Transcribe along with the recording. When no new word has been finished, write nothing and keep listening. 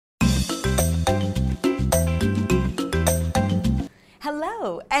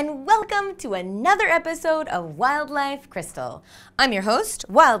Hello, and welcome to another episode of Wildlife Crystal. I'm your host,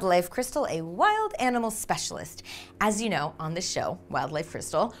 Wildlife Crystal, a wild animal specialist. As you know, on this show, Wildlife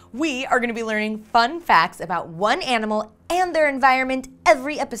Crystal, we are going to be learning fun facts about one animal and their environment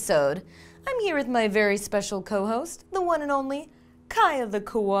every episode. I'm here with my very special co-host, the one and only Kaia the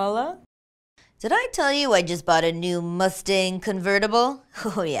Koala. Did I tell you I just bought a new Mustang convertible?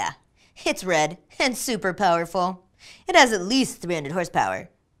 Oh yeah, it's red and super powerful. It has at least 300 horsepower.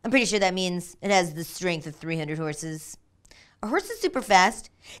 I'm pretty sure that means it has the strength of 300 horses. Are horses super fast?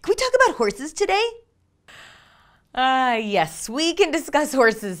 Can we talk about horses today? Yes, we can discuss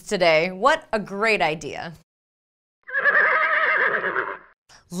horses today. What a great idea.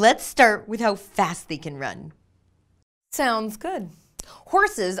 Let's start with how fast they can run. Sounds good.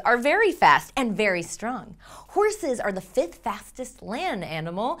 Horses are very fast and very strong. Horses are the 5th fastest land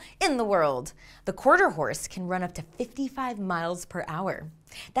animal in the world. The quarter horse can run up to 55 miles per hour.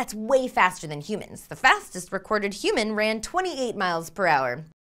 That's way faster than humans. The fastest recorded human ran 28 miles per hour.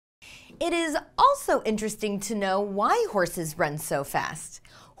 It is also interesting to know why horses run so fast.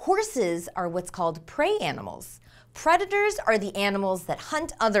 Horses are what's called prey animals. Predators are the animals that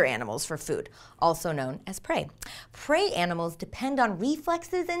hunt other animals for food, also known as prey. Prey animals depend on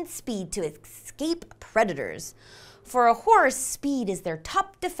reflexes and speed to escape predators. For a horse, speed is their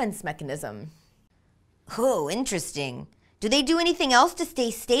top defense mechanism. Oh, interesting. Do they do anything else to stay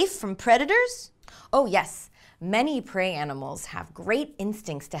safe from predators? Oh yes, many prey animals have great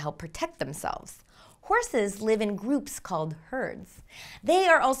instincts to help protect themselves. Horses live in groups called herds. They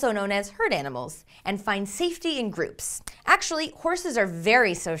are also known as herd animals and find safety in groups. Actually, horses are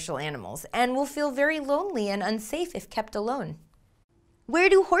very social animals and will feel very lonely and unsafe if kept alone. Where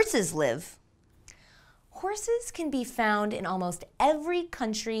do horses live? Horses can be found in almost every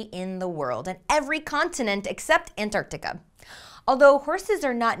country in the world and every continent except Antarctica. Although horses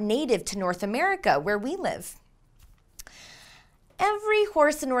are not native to North America, where we live. Every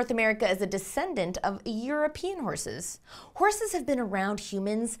horse in North America is a descendant of European horses. Horses have been around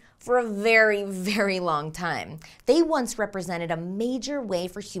humans for a very, very long time. They once represented a major way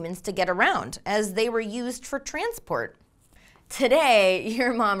for humans to get around, as they were used for transport. Today,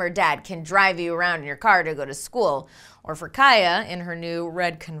 your mom or dad can drive you around in your car to go to school, or for Kaia in her new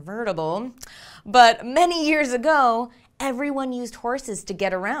red convertible. But many years ago, everyone used horses to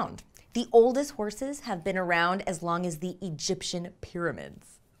get around. The oldest horses have been around as long as the Egyptian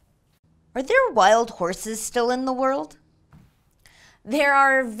pyramids. Are there wild horses still in the world? There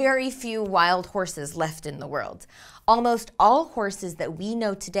are very few wild horses left in the world. Almost all horses that we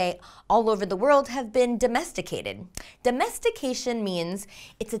know today all over the world have been domesticated. Domestication means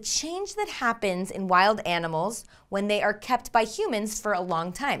it's a change that happens in wild animals when they are kept by humans for a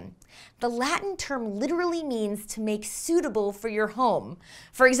long time. The Latin term literally means to make suitable for your home.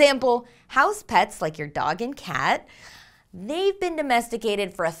 For example, house pets like your dog and cat, they've been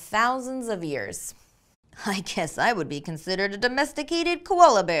domesticated for thousands of years. I guess I would be considered a domesticated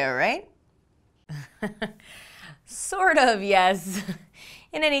koala bear, right? Sort of, yes.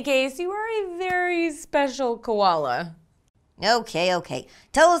 In any case, you are a very special koala. Okay.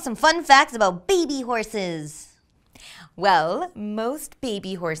 Tell us some fun facts about baby horses. Well, most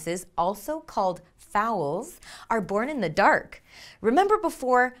baby horses, also called fowls, are born in the dark. Remember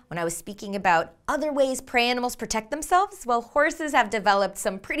before when I was speaking about other ways prey animals protect themselves? Well, horses have developed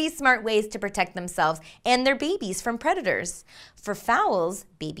some pretty smart ways to protect themselves and their babies from predators. For fowls,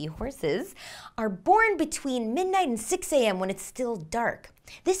 baby horses, are born between midnight and 6 a.m. when it's still dark.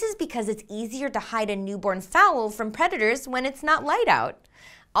 This is because it's easier to hide a newborn fowl from predators when it's not light out.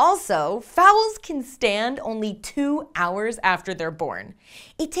 Also, fowls can stand only 2 hours after they're born.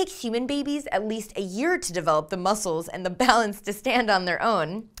 It takes human babies at least a year to develop the muscles and the balance to stand on their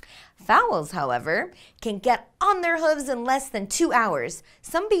own. Fowls, however, can get on their hooves in less than 2 hours.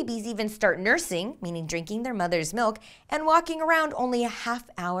 Some babies even start nursing, meaning drinking their mother's milk, and walking around only a half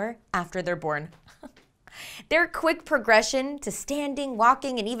hour after they're born. Their quick progression to standing,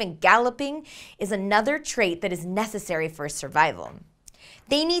 walking, and even galloping is another trait that is necessary for survival.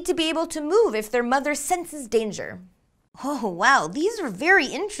 They need to be able to move if their mother senses danger. Oh, wow, these are very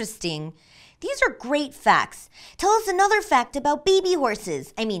interesting. These are great facts. Tell us another fact about baby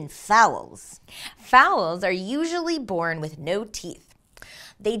horses. I mean, fowls. Fowls are usually born with no teeth.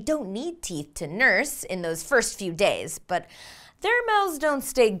 They don't need teeth to nurse in those first few days, but their mouths don't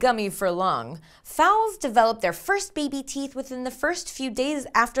stay gummy for long. Fowls develop their first baby teeth within the first few days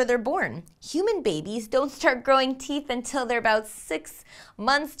after they're born. Human babies don't start growing teeth until they're about 6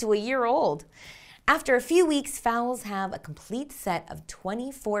 months to a year old. After a few weeks, fowls have a complete set of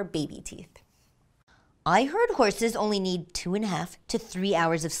 24 baby teeth. I heard horses only need 2.5 to 3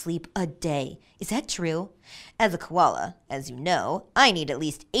 hours of sleep a day. Is that true? As a koala, as you know, I need at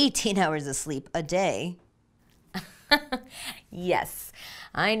least 18 hours of sleep a day. Yes,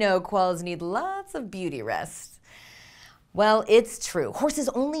 I know koalas need lots of beauty rest. Well, it's true. Horses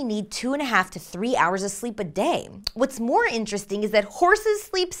only need 2.5 to 3 hours of sleep a day. What's more interesting is that horses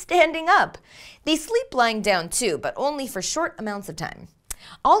sleep standing up. They sleep lying down too, but only for short amounts of time.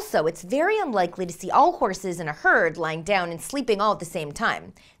 Also, it's very unlikely to see all horses in a herd lying down and sleeping all at the same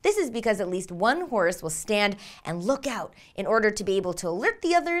time. This is because at least one horse will stand and look out in order to be able to alert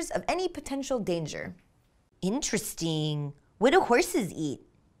the others of any potential danger. Interesting. What do horses eat?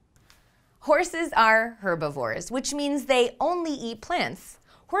 Horses are herbivores, which means they only eat plants.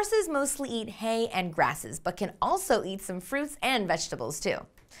 Horses mostly eat hay and grasses, but can also eat some fruits and vegetables too.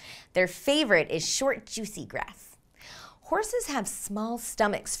 Their favorite is short, juicy grass. Horses have small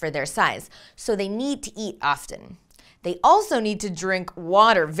stomachs for their size, so they need to eat often. They also need to drink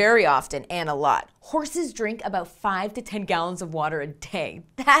water very often and a lot. Horses drink about 5 to 10 gallons of water a day.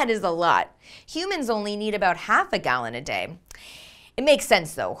 That is a lot. Humans only need about half a gallon a day. It makes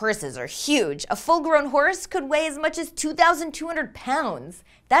sense though, horses are huge. A full-grown horse could weigh as much as 2,200 pounds.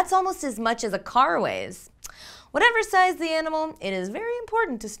 That's almost as much as a car weighs. Whatever size the animal, it is very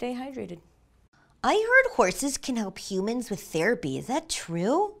important to stay hydrated. I heard horses can help humans with therapy. Is that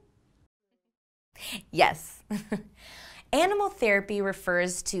true? Yes. Animal therapy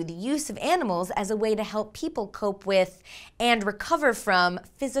refers to the use of animals as a way to help people cope with and recover from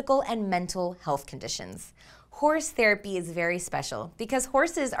physical and mental health conditions. Horse therapy is very special because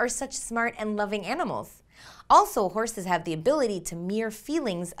horses are such smart and loving animals. Also, horses have the ability to mirror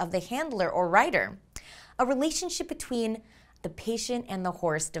feelings of the handler or rider. A relationship between the patient and the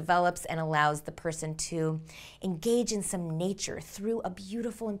horse develops and allows the person to engage in some nature through a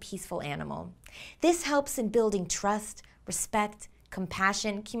beautiful and peaceful animal. This helps in building trust, respect,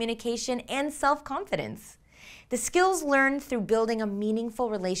 compassion, communication, and self-confidence. The skills learned through building a meaningful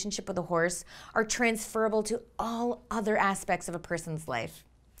relationship with a horse are transferable to all other aspects of a person's life.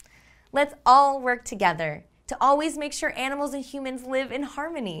 Let's all work together to always make sure animals and humans live in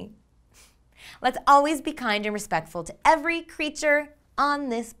harmony. Let's always be kind and respectful to every creature on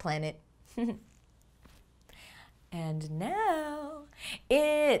this planet. And now,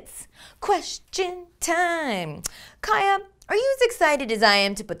 it's question time. Kaia, are you as excited as I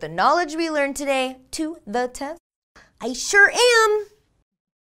am to put the knowledge we learned today to the test? I sure am!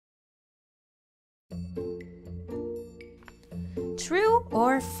 True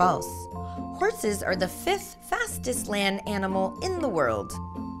or false? Horses are the 5th fastest land animal in the world.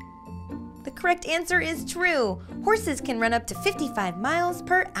 The correct answer is true. Horses can run up to 55 miles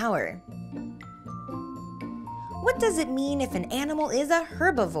per hour. What does it mean if an animal is a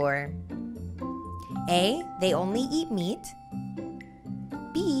herbivore? A, they only eat meat.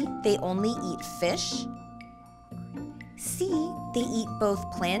 B, they only eat fish. C, they eat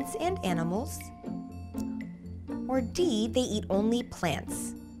both plants and animals. Or D, they eat only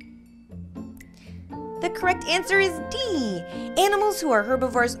plants. The correct answer is D. Animals who are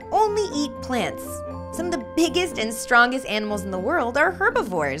herbivores only eat plants. Some of the biggest and strongest animals in the world are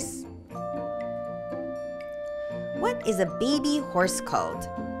herbivores. What is a baby horse called?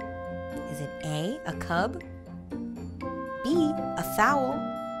 Is it A, a cub? B, a foal?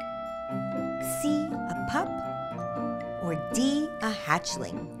 C, a pup? Or D, a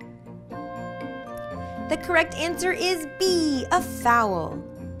hatchling? The correct answer is B, a foal.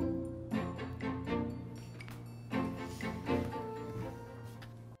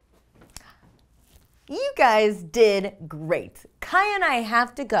 You guys did great. Kaia and I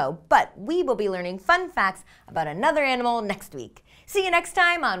have to go, but we will be learning fun facts about another animal next week. See you next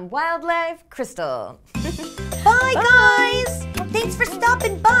time on Wildlife Crystal. Bye, guys! Thanks for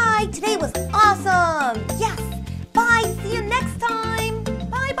stopping by. Today was awesome.